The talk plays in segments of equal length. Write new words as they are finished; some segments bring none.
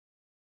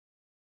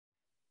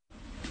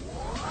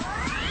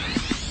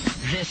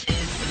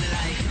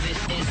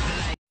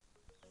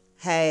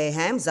Hey,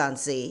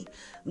 Mzansi.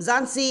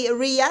 Mzansi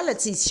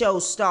reality show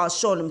star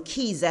Shawn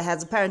Mkhize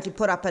has apparently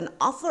put up an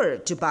offer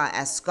to buy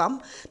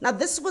Eskom. Now,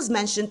 this was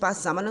mentioned by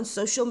someone on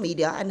social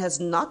media and has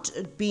not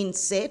been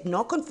said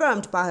nor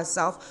confirmed by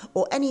herself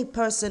or any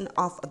person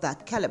of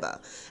that caliber.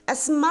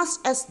 As much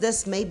as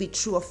this may be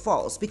true or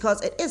false,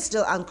 because it is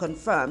still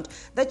unconfirmed,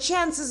 the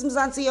chances,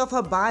 Mzansi, of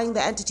her buying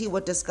the entity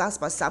were discussed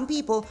by some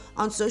people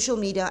on social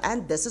media,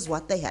 and this is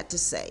what they had to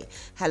say.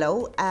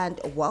 Hello and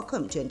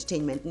welcome to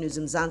Entertainment News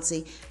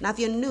Mzansi. Now, if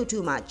you're new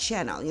to my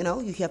channel,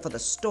 you're here for the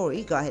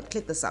story, go ahead,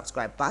 click the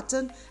subscribe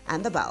button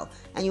and the bell,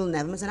 and you'll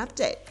never miss an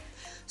update.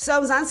 So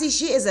Mzansi,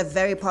 she is a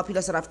very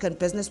popular South African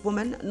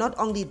businesswoman. Not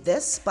only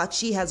this, but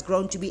she has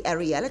grown to be a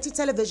reality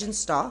television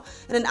star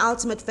and an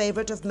ultimate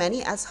favorite of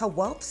many, as her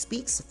wealth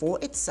speaks for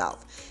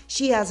itself.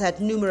 She has had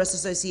numerous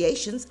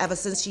associations ever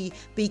since she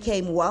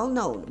became well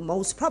known,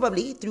 most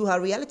probably through her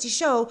reality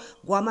show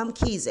Shawn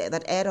Mkhize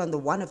that aired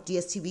on one of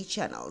DSTV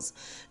channels.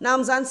 Now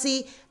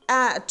Mzansi,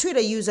 a Twitter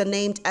user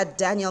named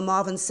Daniel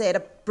Marvin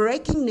said,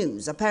 breaking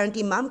news,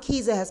 apparently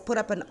Mkhize has put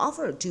up an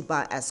offer to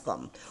buy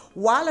Eskom.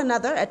 While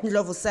another at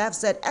Ndlovusev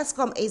said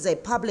Eskom is a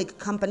public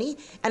company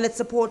and it's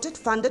supported,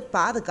 funded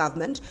by the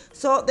government,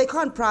 so they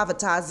can't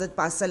privatize it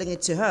by selling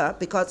it to her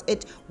because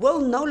it will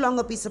no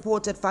longer be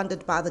supported,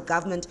 funded by the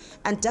government,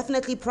 and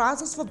definitely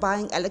prices for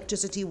buying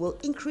electricity will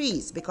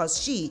increase because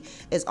she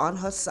is on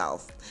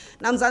herself.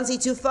 Now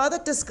Mzansi, to further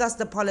discuss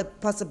the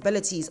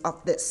possibilities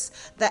of this,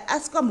 the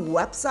Eskom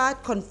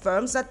website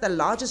confirms that the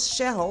largest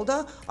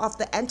shareholder of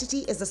the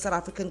entity is the South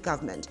African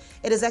government.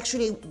 It is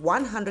actually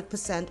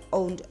 100%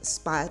 owned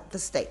by the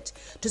state.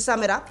 To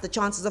sum it up, the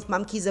chances of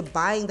Mkhize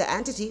buying the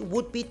entity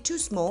would be too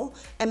small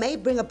and may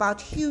bring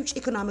about huge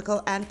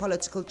economical and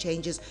political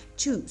changes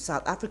to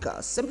South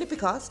Africa, simply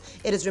because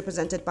it is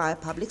represented by a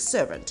public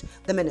servant,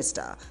 the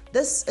minister.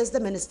 This is the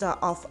Minister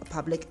of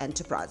Public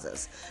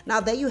Enterprises. Now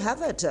there you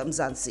have it,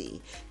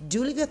 Mzansi.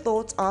 Do leave your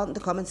thoughts on the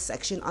comment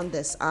section on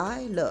this.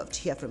 I love to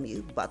hear from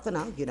you, but for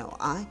now,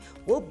 I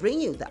will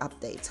bring you the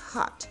updates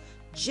hot,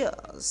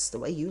 just the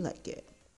way you like it.